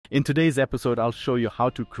In today's episode, I'll show you how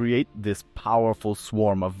to create this powerful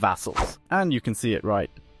swarm of vassals. And you can see it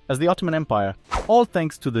right. As the Ottoman Empire, all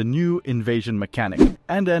thanks to the new invasion mechanic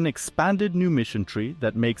and an expanded new mission tree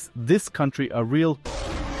that makes this country a real...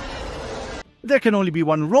 There can only be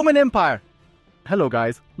one Roman Empire! Hello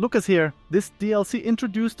guys, Lucas here. This DLC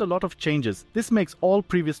introduced a lot of changes. This makes all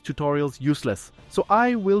previous tutorials useless, so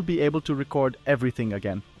I will be able to record everything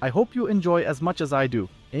again. I hope you enjoy as much as I do.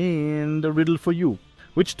 And a riddle for you.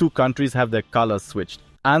 Which two countries have their colors switched?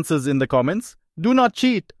 Answers in the comments. Do not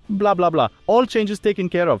cheat! Blah blah blah. All changes taken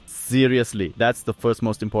care of. Seriously, that's the first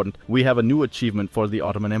most important. We have a new achievement for the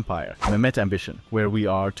Ottoman Empire. Mehmet Ambition, where we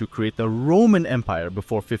are to create the Roman Empire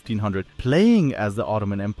before 1500, playing as the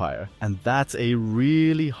Ottoman Empire. And that's a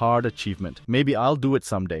really hard achievement. Maybe I'll do it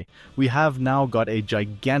someday. We have now got a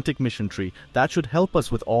gigantic mission tree that should help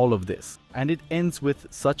us with all of this. And it ends with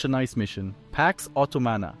such a nice mission. Pax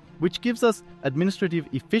Ottomana, which gives us administrative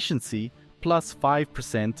efficiency plus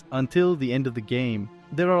 5% until the end of the game.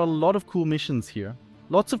 There are a lot of cool missions here,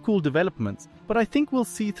 lots of cool developments, but I think we'll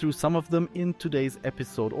see through some of them in today's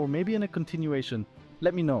episode or maybe in a continuation.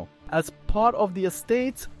 Let me know. As part of the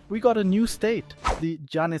estates, we got a new state, the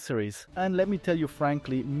Janissaries. And let me tell you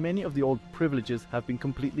frankly, many of the old privileges have been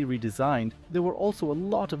completely redesigned. There were also a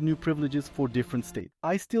lot of new privileges for different states.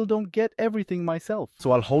 I still don't get everything myself,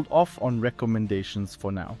 so I'll hold off on recommendations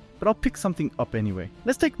for now. But I'll pick something up anyway.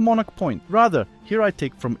 Let's take Monarch Point. Rather, here I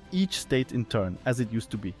take from each state in turn, as it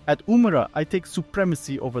used to be. At Umara, I take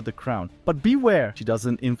supremacy over the crown. But beware, she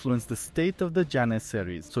doesn't influence the state of the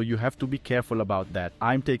Janissaries, so you have to be careful about that.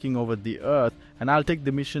 I'm taking over the earth, and I'll take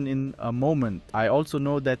the mission in a moment. I also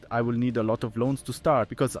know that I will need a lot of loans to start,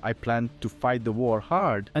 because I plan to fight the war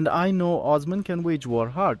hard. And I know Osman can wage war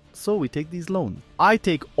hard, so we take these loans. I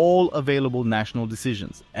take all available national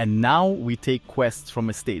decisions. And now we take quests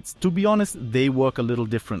from estates. To be honest, they work a little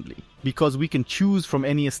differently, because we can choose from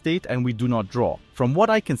any estate and we do not draw. From what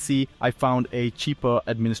I can see, I found a cheaper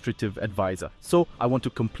administrative advisor. So I want to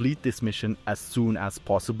complete this mission as soon as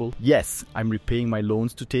possible. Yes, I'm repaying my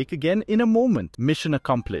loans to take again in a moment. Mission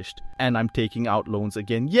accomplished. And I'm taking out loans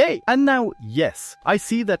again. Yay! And now, yes, I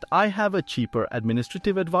see that I have a cheaper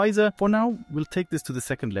administrative advisor. For now, we'll take this to the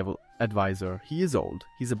second level advisor. He is old.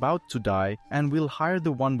 He's about to die. And we'll hire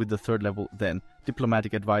the one with the third level then.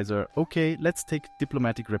 Diplomatic advisor. Okay, let's take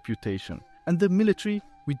diplomatic reputation. And the military,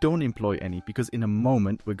 we don't employ any, because in a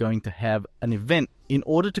moment we're going to have an event. In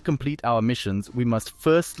order to complete our missions, we must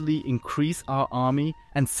firstly increase our army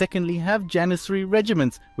and secondly have Janissary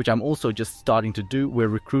regiments, which I'm also just starting to do. We're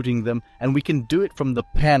recruiting them and we can do it from the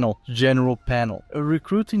panel, general panel.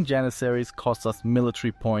 Recruiting Janissaries costs us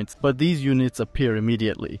military points, but these units appear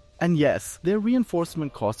immediately. And yes, their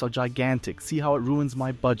reinforcement costs are gigantic. See how it ruins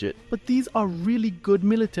my budget. But these are really good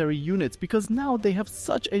military units because now they have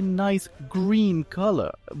such a nice green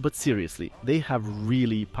color. But seriously, they have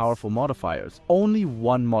really powerful modifiers. Only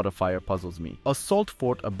one modifier puzzles me. Assault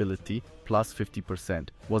fort ability plus 50%.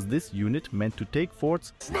 Was this unit meant to take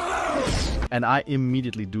forts? And I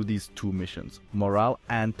immediately do these two missions, morale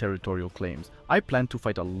and territorial claims. I plan to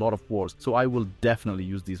fight a lot of wars, so I will definitely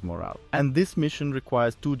use these morale. And this mission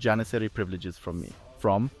requires 2 Janissary privileges from me.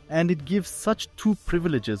 And it gives such 2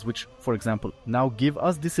 privileges which, for example, now give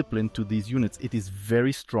us discipline to these units. It is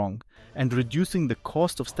very strong and reducing the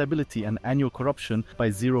cost of stability and annual corruption by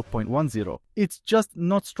 0.10. It's just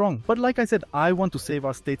not strong. But like I said, I want to save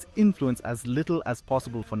our state's influence as little as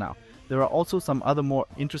possible for now. There are also some other more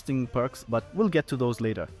interesting perks, but we'll get to those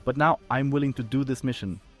later. But now I'm willing to do this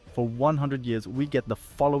mission. For 100 years, we get the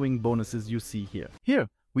following bonuses you see here.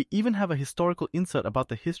 We even have a historical insert about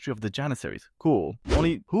the history of the Janissaries. Cool.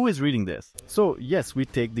 Only who is reading this? So yes, we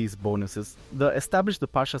take these bonuses. The Establish the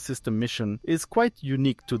Pasha system mission is quite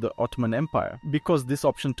unique to the Ottoman Empire because this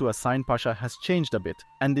option to assign Pasha has changed a bit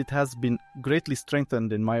and it has been greatly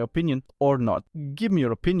strengthened in my opinion, or not. Give me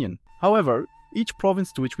your opinion. However, each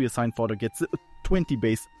province to which we assign fodder gets 20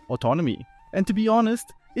 base autonomy. And to be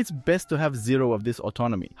honest, it's best to have 0 of this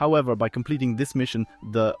autonomy. However, by completing this mission,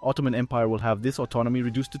 the Ottoman Empire will have this autonomy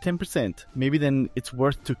reduced to 10%. Maybe then it's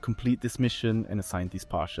worth to complete this mission and assign these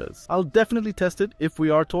pashas. I'll definitely test it. If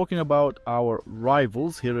we are talking about our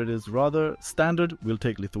rivals, here it is rather standard. We'll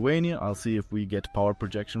take Lithuania. I'll see if we get power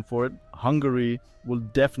projection for it. Hungary will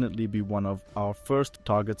definitely be one of our first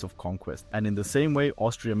targets of conquest. And in the same way,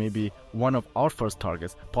 Austria may be one of our first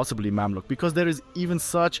targets, possibly Mamluk, because there is even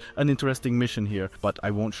such an interesting mission here, but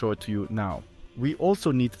I won't show it to you now. We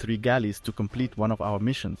also need 3 galleys to complete one of our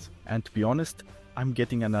missions. And to be honest, I'm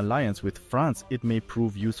getting an alliance with France. It may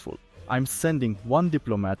prove useful. I'm sending 1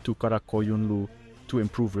 diplomat to Karakoyunlu to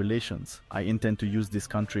improve relations. I intend to use this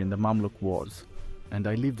country in the Mamluk wars. and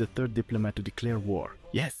I leave the third diplomat to declare war.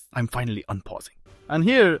 Yes, I'm finally unpausing. And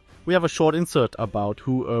here we have a short insert about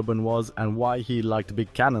who Urban was and why he liked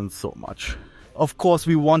big cannons so much. Of course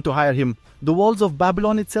we want to hire him. The walls of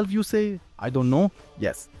Babylon itself, you say? I don't know.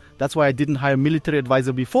 Yes, that's why I didn't hire military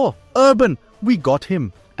advisor before. Urban, we got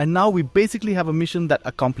him. And now we basically have a mission that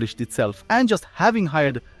accomplished itself. And just having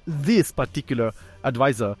hired this particular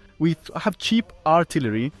advisor, we have cheap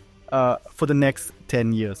artillery for the next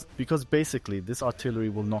 10 years. Because basically this artillery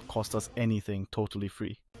will not cost us anything totally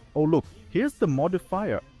free. Oh look, here's the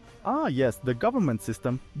modifier. Ah yes, the government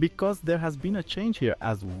system, because there has been a change here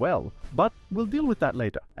as well. But we'll deal with that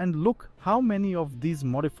later. And look how many of these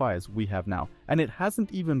modifiers we have now. And it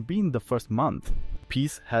hasn't even been the first month.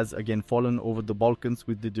 Peace has again fallen over the Balkans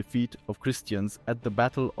with the defeat of Christians at the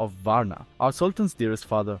Battle of Varna. Our Sultan's dearest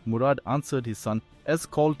father, Murad, answered his son as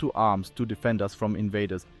call to arms to defend us from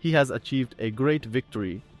invaders. He has achieved a great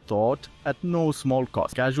victory, thought at no small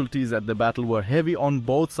cost. Casualties at the battle were heavy on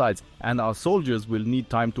both sides, and our soldiers will need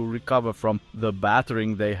time to recover from the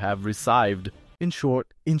battering they have received. In short,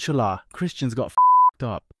 inshallah, Christians got f***ed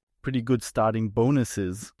up. Pretty good starting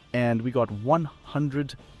bonuses, and we got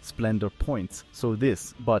 100 splendor points.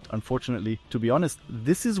 But unfortunately, to be honest,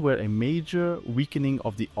 this is where a major weakening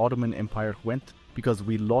of the Ottoman Empire went, because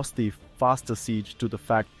we lost the faster siege to the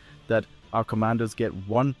fact that our commanders get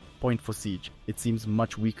 1 point for siege. It seems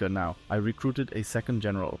much weaker now. I recruited a second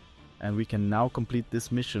general, and we can now complete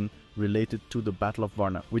this mission related to the Battle of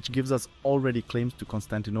Varna, which gives us already claims to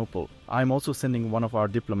Constantinople. I'm also sending one of our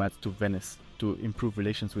diplomats to Venice to improve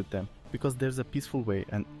relations with them, because there's a peaceful way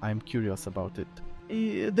and I'm curious about it.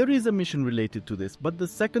 There is a mission related to this, but the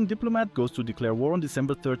second diplomat goes to declare war on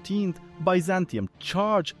December 13th. Byzantium,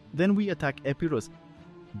 charge! Then we attack Epirus.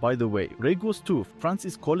 By the way, Ray goes too. France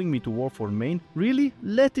is calling me to war for Maine. Really?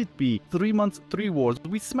 Let it be. 3 months, 3 wars.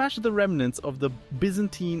 We smashed the remnants of the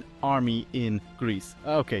Byzantine army in Greece.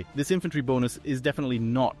 Okay, this infantry bonus is definitely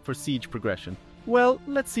not for siege progression. Well,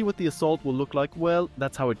 let's see what the assault will look like. Well,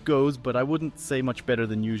 that's how it goes, but I wouldn't say much better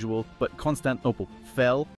than usual. But Constantinople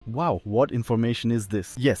fell. Wow, what information is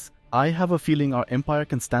this? Yes, I have a feeling our empire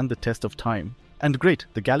can stand the test of time. And great,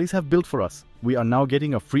 the galleys have built for us. We are now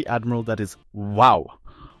getting a free admiral that is wow.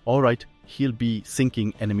 Alright, he'll be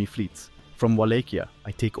sinking enemy fleets. From Wallachia,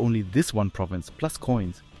 I take only this one province, plus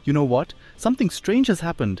coins. You know what? Something strange has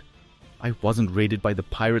happened. I wasn't raided by the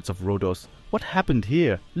pirates of Rhodos. What happened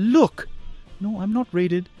here? Look! No, I'm not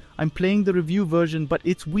raided. I'm playing the review version, but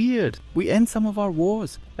it's weird. We end some of our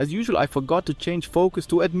wars. As usual, I forgot to change focus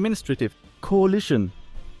to administrative. Coalition.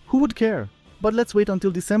 Who would care? But let's wait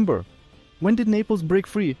until December. When did Naples break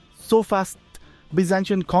free? So fast.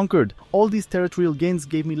 Byzantium conquered. All these territorial gains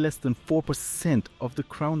gave me less than 4% of the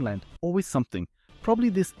crown land. Always something. Probably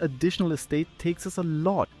this additional estate takes us a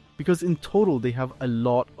lot, because in total they have a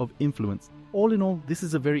lot of influence. All in all, this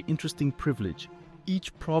is a very interesting privilege.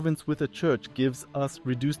 Each province with a church gives us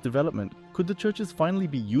reduced development. Could the churches finally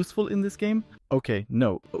be useful in this game? Okay,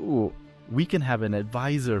 no. Ooh, we can have an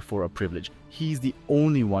advisor for a privilege. He's the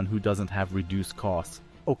only one who doesn't have reduced costs.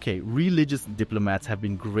 Okay, religious diplomats have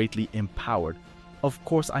been greatly empowered. Of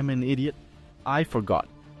course, I'm an idiot. I forgot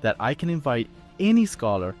that I can invite any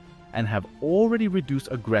scholar and have already reduced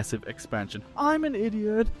aggressive expansion. I'm an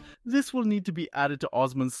idiot. This will need to be added to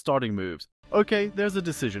Osman's starting moves. Okay, there's a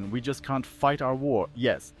decision. We just can't fight our war.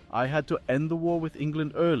 Yes, I had to end the war with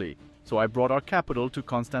England early, so I brought our capital to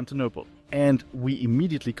Constantinople. And we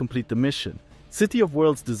immediately complete the mission. City of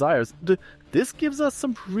World's Desires. This gives us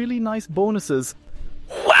some really nice bonuses.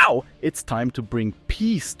 Wow! It's time to bring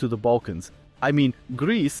peace to the Balkans. I mean,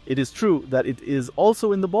 Greece, it is true that it is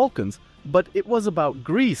also in the Balkans, but it was about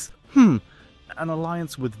Greece. An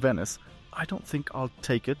alliance with Venice. I don't think I'll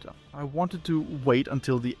take it. I wanted to wait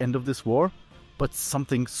until the end of this war, but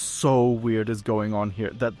something so weird is going on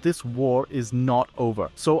here that this war is not over.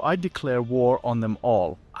 So I declare war on them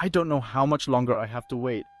all. I don't know how much longer I have to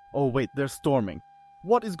wait. Oh wait, they're storming.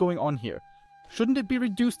 What is going on here? Shouldn't it be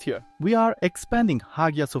reduced here? We are expanding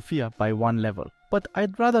Hagia Sophia by 1 level. But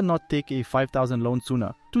I'd rather not take a 5,000 loan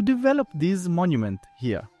sooner to develop this monument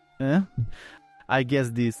here. I guess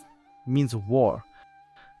this means war.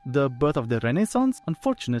 The birth of the Renaissance,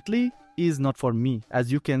 unfortunately, is not for me.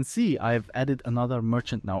 As you can see, I've added another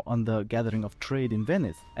merchant now on the gathering of trade in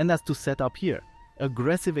Venice. And that's to set up here.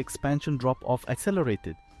 Aggressive expansion drop-off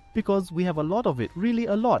accelerated. Because we have a lot of it, really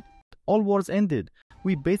a lot. All wars ended.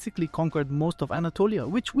 We basically conquered most of Anatolia,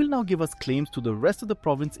 which will now give us claims to the rest of the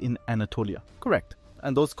province in Anatolia. Correct.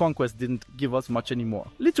 And those conquests didn't give us much anymore.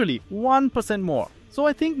 Literally 1% more. So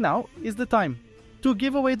I think now is the time to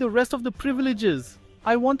give away the rest of the privileges.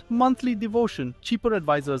 I want monthly devotion, cheaper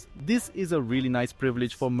advisors. This is a really nice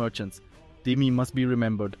privilege for merchants. Demi must be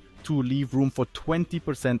remembered to leave room for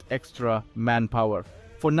 20% extra manpower.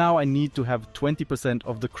 For now, I need to have 20%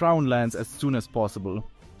 of the crown lands as soon as possible.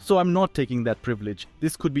 So I'm not taking that privilege.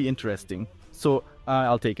 This could be interesting. So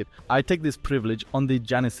I'll take it. I take this privilege on the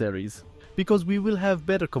Janissaries because we will have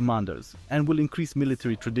better commanders and will increase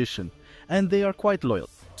military tradition. And they are quite loyal.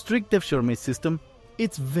 Strict Devshirme system,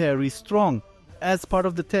 it's very strong. As part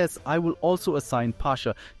of the test, I will also assign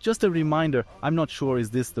Pasha. Just a reminder, I'm not sure is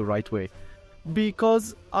this the right way.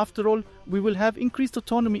 Because, after all, we will have increased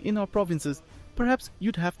autonomy in our provinces. Perhaps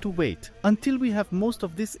you'd have to wait until we have most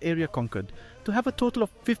of this area conquered to have a total of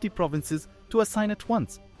 50 provinces to assign at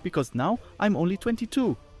once. Because now I'm only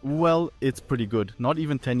 22. Well, it's pretty good. Not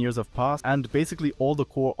even 10 years have passed and basically all the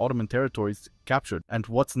core Ottoman territories captured. And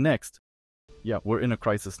what's next? Yeah, we're in a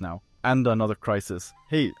crisis now. And another crisis.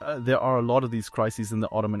 Hey, there are a lot of these crises in the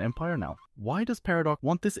Ottoman Empire now. Why does Paradox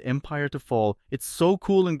want this empire to fall? It's so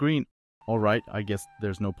cool and green. Alright, I guess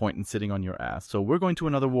there's no point in sitting on your ass. So we're going to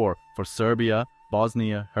another war for Serbia,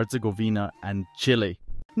 Bosnia, Herzegovina, and Chile.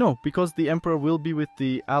 No, because the emperor will be with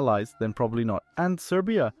the allies, then probably not. And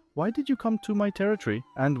Serbia, why did you come to my territory?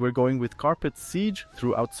 And we're going with carpet siege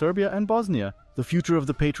throughout Serbia and Bosnia. The future of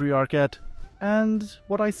the Patriarchate. And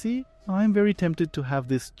what I see? I'm very tempted to have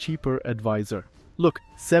this cheaper advisor. Look,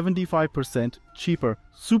 75% cheaper,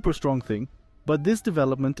 super strong thing. But this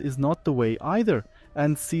development is not the way either.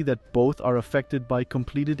 And see that both are affected by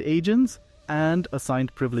completed agents and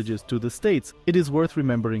assigned privileges to the states. It is worth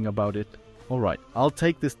remembering about it. Alright, I'll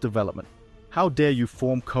take this development. How dare you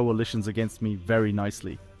form coalitions against me very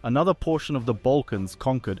nicely. Another portion of the Balkans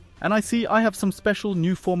conquered. And I see I have some special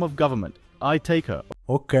new form of government. I take her.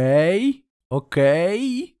 Okay.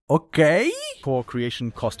 Core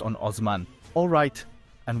creation cost on Osman. Alright.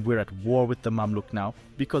 And we're at war with the Mamluk now,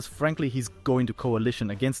 because frankly he's going to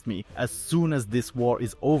coalition against me as soon as this war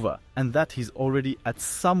is over, and that he's already at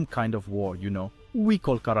some kind of war, you know. We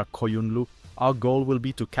call Karakoyunlu. Our goal will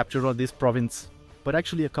be to capture this province, but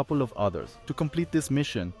actually a couple of others. To complete this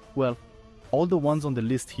mission, well, all the ones on the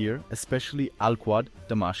list here, especially Al-Quad,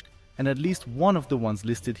 Damascus, and at least one of the ones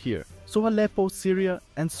listed here. So Aleppo, Syria,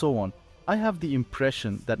 and so on. I have the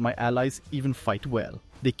impression that my allies even fight well.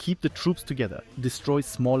 They keep the troops together, destroy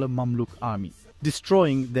smaller Mamluk armies.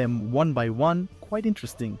 Destroying them one by one, quite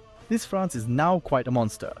interesting. This France is now quite a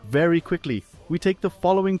monster. Very quickly, we take the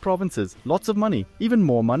following provinces, lots of money, even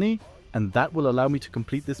more money, and that will allow me to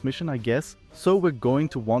complete this mission, I guess. So we're going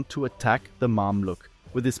to want to attack the Mamluk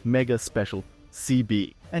with this mega special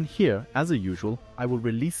CB. And here, as usual, I will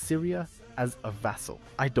release Syria as a vassal.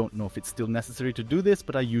 I don't know if it's still necessary to do this,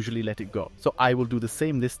 but I usually let it go. So I will do the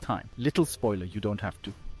same this time. Little spoiler, you don't have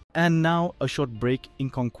to. And now a short break in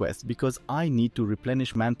conquest because I need to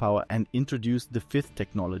replenish manpower and introduce the 5th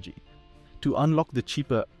technology to unlock the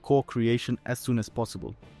cheaper core creation as soon as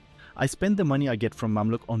possible. I spend the money I get from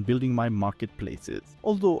Mamluk on building my marketplaces,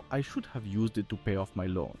 although I should have used it to pay off my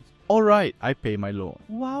loans. Alright, I pay my loan.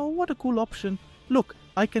 Wow, what a cool option. Look,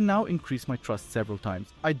 I can now increase my trust several times.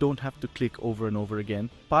 I don't have to click over and over again.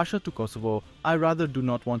 Pasha to Kosovo, I rather do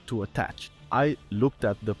not want to attach. I looked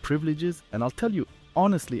at the privileges and I'll tell you,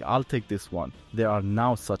 honestly, I'll take this one. There are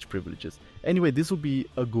now such privileges. Anyway, this will be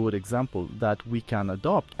a good example that we can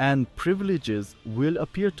adopt, and privileges will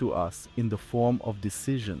appear to us in the form of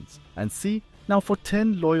decisions. And see, now for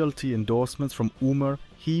 10 loyalty endorsements from Umar,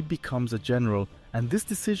 he becomes a general. And this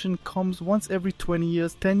decision comes once every 20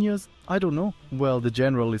 years, 10 years? I don't know. Well, the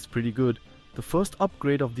general is pretty good. The first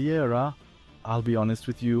upgrade of the era, I'll be honest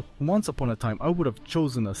with you, once upon a time I would have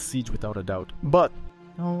chosen a siege without a doubt. But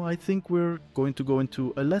no, I think we're going to go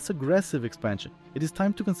into a less aggressive expansion. It is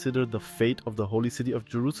time to consider the fate of the holy city of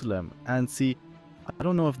Jerusalem. And see, I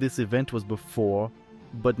don't know if this event was before,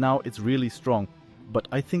 but now it's really strong. But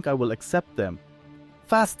I think I will accept them.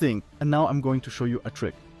 Fasting! And now I'm going to show you a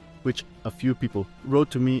trick, which a few people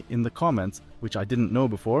wrote to me in the comments, which I didn't know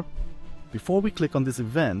before. Before we click on this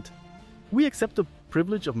event, we accept the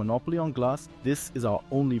privilege of monopoly on glass. This is our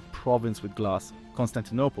only province with glass,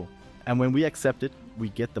 Constantinople. And when we accept it, we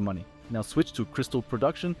get the money. Now switch to crystal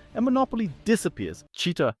production and monopoly disappears.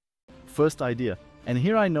 Cheetah, first idea. And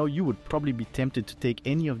here I know you would probably be tempted to take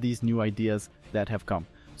any of these new ideas that have come.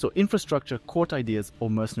 So infrastructure, court ideas, or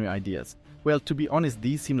mercenary ideas. Well, to be honest,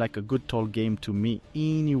 these seem like a good tall game to me.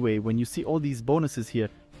 Anyway, when you see all these bonuses here,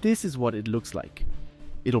 this is what it looks like.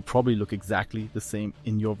 It'll probably look exactly the same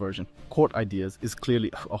in your version. Court ideas is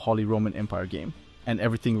clearly a Holy Roman Empire game, and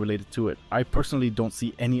everything related to it. I personally don't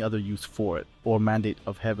see any other use for it. Or Mandate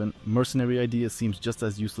of Heaven. Mercenary ideas seems just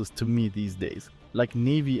as useless to me these days. Like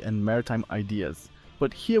Navy and maritime ideas.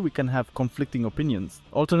 but here we can have conflicting opinions.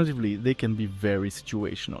 Alternatively, they can be very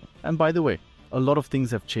situational. And by the way, a lot of things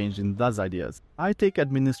have changed in those ideas. I take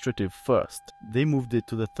administrative first. They moved it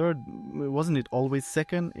to the third. Wasn't it always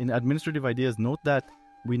second? In administrative ideas, note that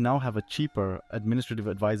we now have a cheaper administrative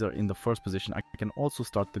advisor in the first position. I can also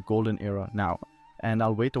start the golden era now. And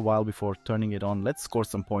I'll wait a while before turning it on. Let's score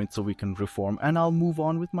some points so we can reform. And I'll move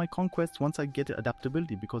on with my conquests once I get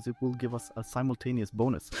adaptability, because it will give us a simultaneous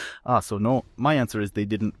bonus. So no, my answer is they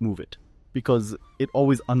didn't move it, because it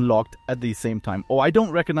always unlocked at the same time. Oh, I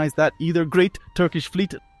don't recognize that either. Great Turkish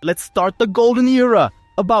fleet. Let's start the golden era.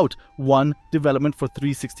 About 1 development for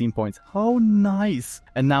 316 points. How nice.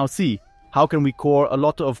 And now see, how can we core a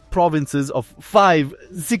lot of provinces of 5,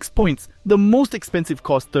 6 points? The most expensive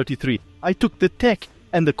cost 33. I took the tech,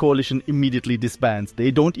 and the coalition immediately disbands.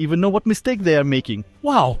 They don't even know what mistake they are making.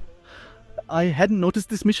 Wow! I hadn't noticed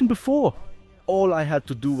this mission before. All I had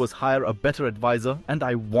to do was hire a better advisor, and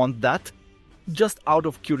I want that. Just out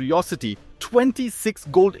of curiosity, 26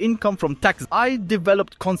 gold income from taxes. I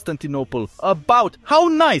developed Constantinople. About how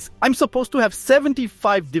nice! I'm supposed to have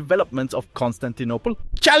 75 developments of Constantinople.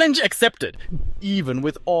 Challenge accepted! Even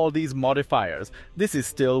with all these modifiers, this is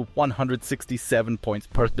still 167 points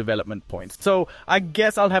per development point. So I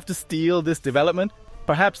guess I'll have to steal this development.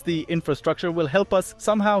 Perhaps the infrastructure will help us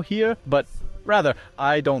somehow here, but rather,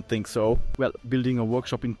 I don't think so. Well, building a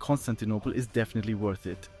workshop in Constantinople is definitely worth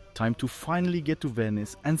it. Time to finally get to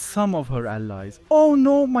Venice and some of her allies. Oh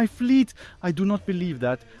no, my fleet! I do not believe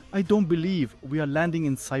that. I don't believe we are landing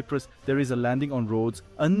in Cyprus. There is a landing on Rhodes,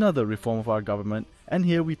 another reform of our government. And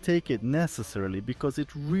here we take it necessarily because it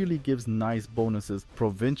really gives nice bonuses.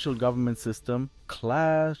 Provincial government system,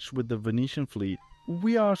 clash with the Venetian fleet.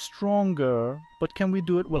 We are stronger, but can we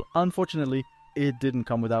do it? Well, unfortunately, it didn't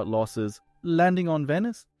come without losses. Landing on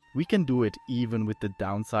Venice? We can do it even with the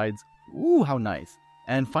downsides. Ooh, how nice.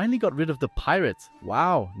 And finally got rid of the pirates.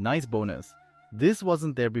 Wow, nice bonus. This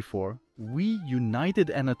wasn't there before. We united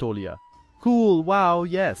Anatolia. Cool, wow,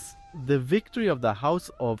 yes. The victory of the House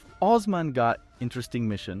of Osman got interesting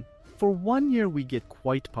mission. For 1 year we get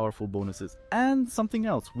quite powerful bonuses. And something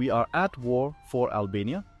else, we are at war for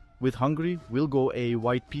Albania. With Hungary, we'll go a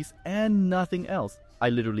white peace and nothing else. I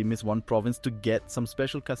literally miss one province to get some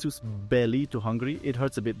special casus belli to Hungary. It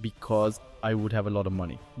hurts a bit because I would have a lot of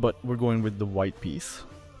money. But we're going with the white peace.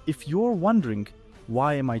 If you're wondering,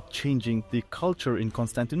 why am I changing the culture in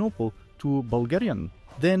Constantinople to Bulgarian?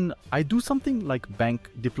 Then I do something like bank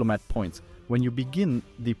diplomat points. When you begin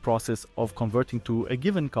the process of converting to a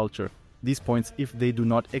given culture, these points, if they do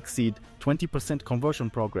not exceed 20% conversion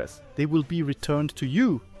progress, they will be returned to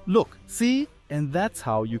you. Look, see? And that's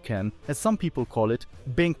how you can, as some people call it,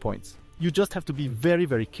 bank points. You just have to be very,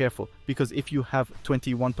 very careful, because if you have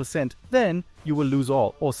 21%, then you will lose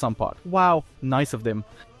all or some part. Wow, nice of them.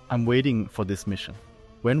 I'm waiting for this mission.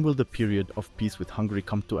 When will the period of peace with Hungary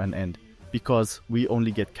come to an end? Because we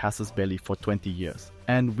only get casus belli for 20 years.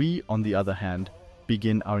 And we, on the other hand,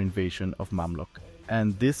 begin our invasion of Mamluk.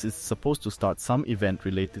 And this is supposed to start some event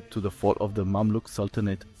related to the fall of the Mamluk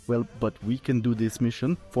Sultanate. Well, but we can do this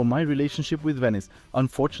mission for my relationship with Venice.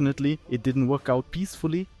 Unfortunately, it didn't work out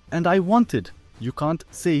peacefully, and I wanted. You can't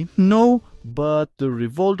say no, but the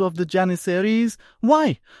revolt of the Janissaries?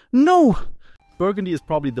 Why? No! Burgundy is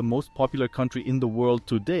probably the most popular country in the world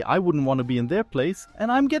today. I wouldn't want to be in their place,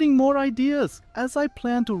 and I'm getting more ideas, as I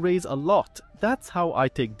plan to raise a lot. That's how I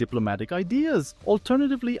take diplomatic ideas.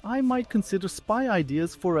 Alternatively, I might consider spy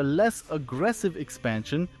ideas for a less aggressive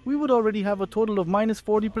expansion. We would already have a total of minus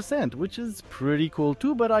 40%, which is pretty cool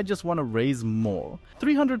too, but I just want to raise more.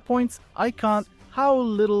 300 points, I can't. How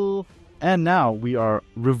little? And now we are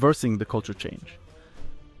reversing the culture change.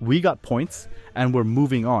 We got points, and we're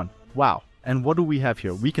moving on. Wow. And what do we have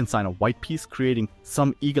here? We can sign a white peace, creating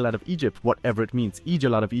some eagle out of Egypt, whatever it means,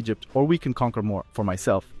 eagle out of Egypt, or we can conquer more for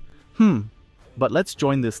myself. But let's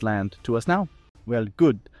join this land to us now. Well,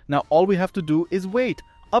 good. Now all we have to do is wait.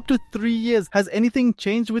 Up to 3 years. Has anything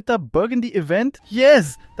changed with the Burgundy event?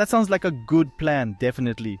 Yes! That sounds like a good plan,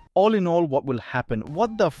 definitely. All in all, what will happen?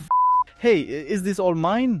 What the f***? Hey, is this all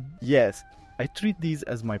mine? Yes. I treat these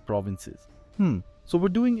as my provinces. So we're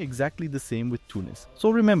doing exactly the same with Tunis. So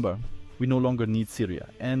remember, we no longer need Syria.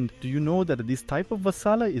 And do you know that this type of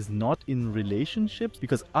vassala is not in relationships?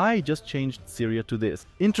 Because I just changed Syria to this.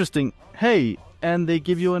 Interesting. Hey, and they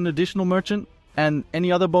give you an additional merchant and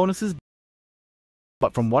any other bonuses?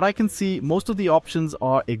 But from what I can see, most of the options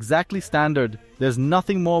are exactly standard. There's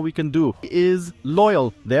nothing more we can do. He is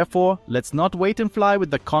loyal. Therefore, let's not wait and fly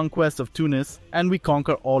with the conquest of Tunis, and we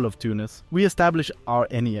conquer all of Tunis. We establish our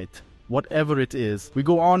Eneate. whatever it is, we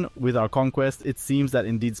go on with our conquest. It seems that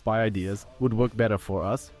indeed spy ideas would work better for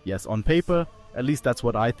us. Yes, on paper, at least that's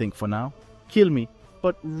what I think for now. Kill me.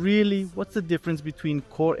 But really, what's the difference between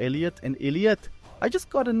Core Elliot and Iliot? I just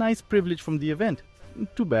got a nice privilege from the event.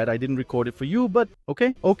 Too bad I didn't record it for you, but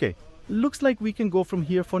okay. Looks like we can go from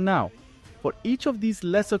here for now. For each of these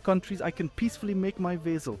lesser countries, I can peacefully make my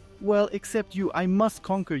vassal. Well, except you, I must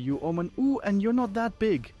conquer you, Oman. Ooh, and you're not that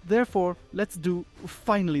big. Therefore, let's do,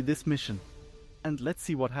 finally, this mission. And let's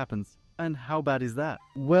see what happens. And how bad is that?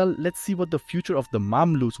 Well, let's see what the future of the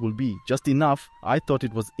Mamluks will be. Just enough. I thought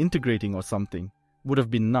it was integrating or something. Would have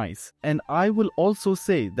been nice. And I will also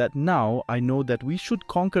say that now I know that we should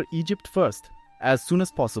conquer Egypt first, as soon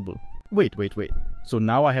as possible. Wait. So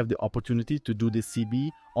now I have the opportunity to do this CB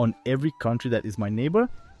on every country that is my neighbor?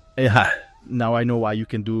 Now I know why you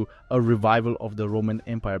can do a revival of the Roman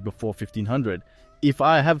Empire before 1500. If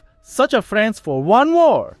I have such a France for one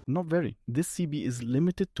war! Not very. This CB is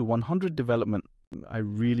limited to 100 development. I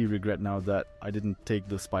really regret now that I didn't take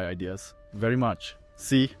the spy ideas. Very much.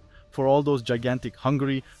 See? For all those gigantic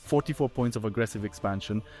Hungary, 44 points of aggressive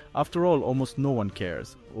expansion. After all, almost no one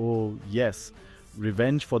cares. Oh, yes.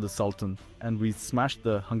 Revenge for the Sultan, and we smashed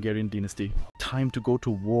the Hungarian dynasty. Time to go to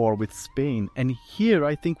war with Spain, and here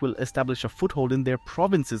I think we'll establish a foothold in their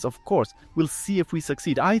provinces, of course. We'll see if we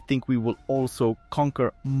succeed. I think we will also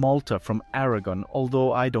conquer Malta from Aragon,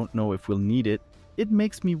 although I don't know if we'll need it. It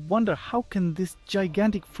makes me wonder, how can this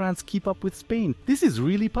gigantic France keep up with Spain? This is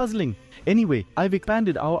really puzzling. Anyway, I've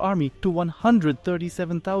expanded our army to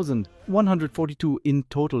 137,000, 142 in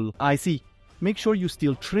total. I see. Make sure you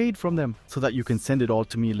steal trade from them so that you can send it all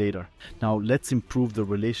to me later. Now let's improve the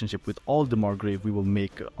relationship with all the Margrave we will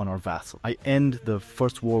make on our vassal. I end the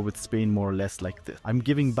first war with Spain more or less like this. I'm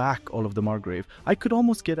giving back all of the Margrave. I could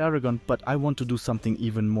almost get Aragon, but I want to do something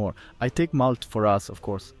even more. I take Malt for us, of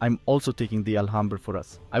course. I'm also taking the Alhambra for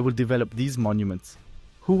us. I will develop these monuments.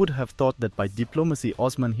 Who would have thought that by diplomacy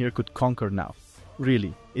Osman here could conquer now?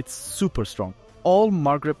 Really, it's super strong. All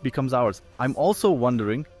Maghreb becomes ours. I'm also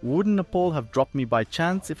wondering, wouldn't Nepal have dropped me by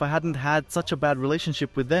chance if I hadn't had such a bad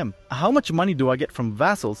relationship with them? How much money do I get from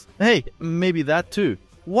vassals? Hey, maybe that too.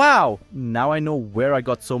 Wow! Now I know where I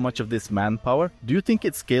got so much of this manpower. Do you think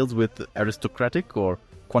it scales with aristocratic or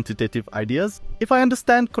quantitative ideas? If I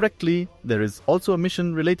understand correctly, there is also a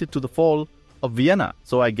mission related to the fall of Vienna.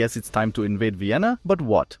 So I guess it's time to invade Vienna. But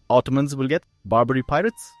what? Ottomans will get Barbary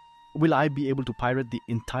pirates? Will I be able to pirate the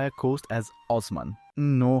entire coast as Osman?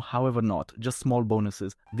 No, however not. Just small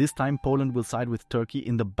bonuses. This time Poland will side with Turkey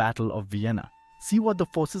in the Battle of Vienna. See what the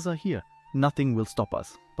forces are here. Nothing will stop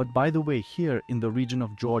us. But by the way, here in the region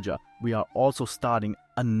of Georgia, we are also starting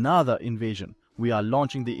another invasion. We are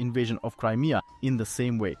launching the invasion of Crimea in the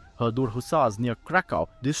same way. Herdur Hussars near Krakow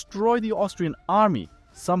destroy the Austrian army.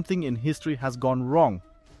 Something in history has gone wrong.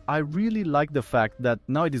 I really like the fact that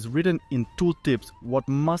now it is written in tooltips what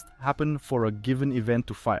must happen for a given event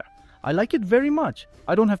to fire. I like it very much.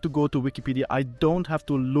 I don't have to go to Wikipedia. I don't have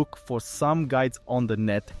to look for some guides on the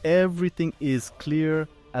net. Everything is clear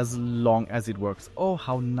as long as it works. Oh,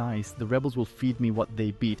 how nice. The rebels will feed me what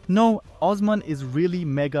they beat. No, Osman is really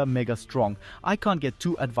mega strong. I can't get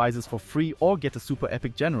 2 advisors for free or get a super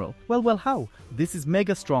epic general. Well, how? This is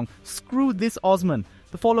mega strong. Screw this Osman.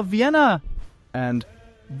 The fall of Vienna. And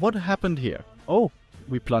what happened here? Oh,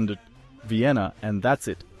 we plundered Vienna and that's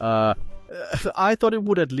it. I thought it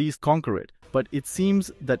would at least conquer it, but it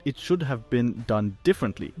seems that it should have been done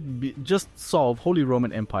differently. Just solve Holy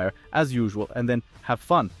Roman Empire as usual and then have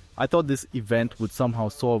fun. I thought this event would somehow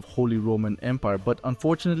solve Holy Roman Empire, but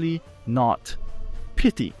unfortunately not.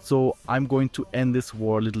 Pity. So I'm going to end this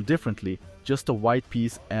war a little differently. Just a white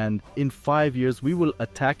piece, and in 5 years we will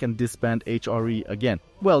attack and disband HRE again.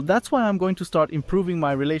 Well, that's why I'm going to start improving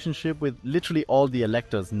my relationship with literally all the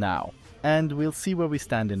electors now. And we'll see where we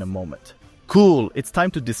stand in a moment. Cool, it's time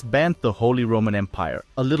to disband the Holy Roman Empire.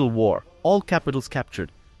 A little war. All capitals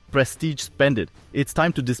captured. Prestige spended. It's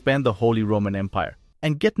time to disband the Holy Roman Empire.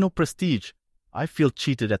 And get no prestige. I feel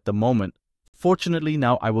cheated at the moment. Fortunately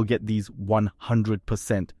now I will get these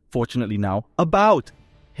 100%. Fortunately now, about.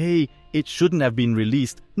 Hey, it shouldn't have been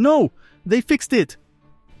released. No, they fixed it.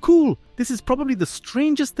 Cool, this is probably the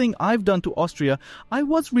strangest thing I've done to Austria. I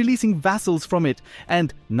was releasing vassals from it,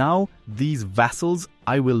 and now these vassals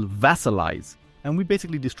I will vassalize. And we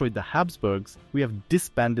basically destroyed the Habsburgs. We have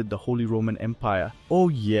disbanded the Holy Roman Empire. Oh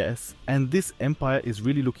yes, and this empire is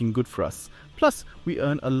really looking good for us. Plus, we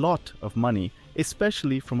earn a lot of money,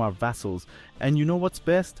 especially from our vassals. And you know what's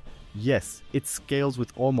best? Yes, it scales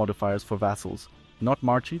with all modifiers for vassals. Not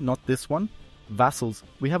Marchi, not this one. Vassals,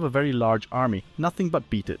 we have a very large army, nothing but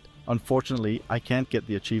beat it. Unfortunately, I can't get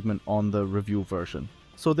the achievement on the review version.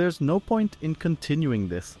 So there's no point in continuing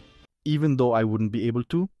this, even though I wouldn't be able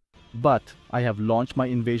to. But I have launched my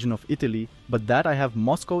invasion of Italy, but that I have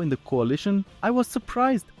Moscow in the coalition, I was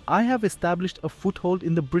surprised. I have established a foothold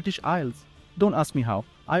in the British Isles. Don't ask me how.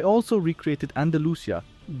 I also recreated Andalusia,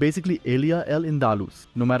 basically Elia el Indalus.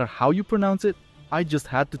 No matter how you pronounce it, I just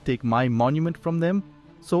had to take my monument from them.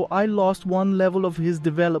 So I lost one level of his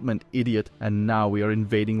development, idiot, and now we are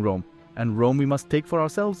invading Rome. And Rome we must take for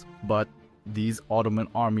ourselves. But these Ottoman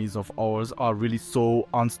armies of ours are really so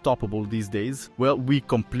unstoppable these days. Well, we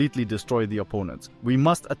completely destroy the opponents. We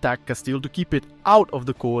must attack Castile to keep it out of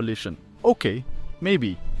the coalition. Okay,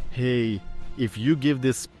 maybe. Hey, if you give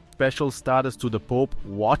this special status to the Pope,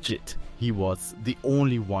 watch it. He was the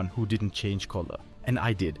only one who didn't change color. And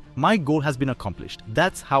I did. My goal has been accomplished.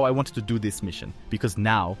 That's how I wanted to do this mission, because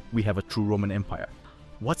now we have a true Roman Empire.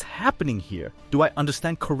 What's happening here? Do I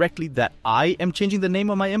understand correctly that I am changing the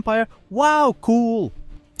name of my empire? Wow, cool!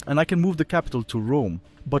 And I can move the capital to Rome.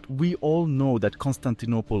 But we all know that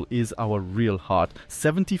Constantinople is our real heart.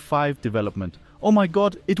 75 development. Oh my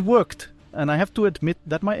god, it worked! And I have to admit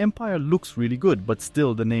that my empire looks really good, but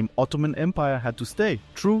still the name Ottoman Empire had to stay.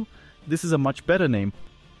 True, this is a much better name.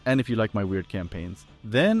 And if you like my weird campaigns,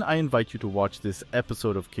 then I invite you to watch this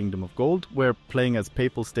episode of Kingdom of Gold, where playing as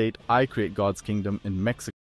Papal State, I create God's Kingdom in Mexico.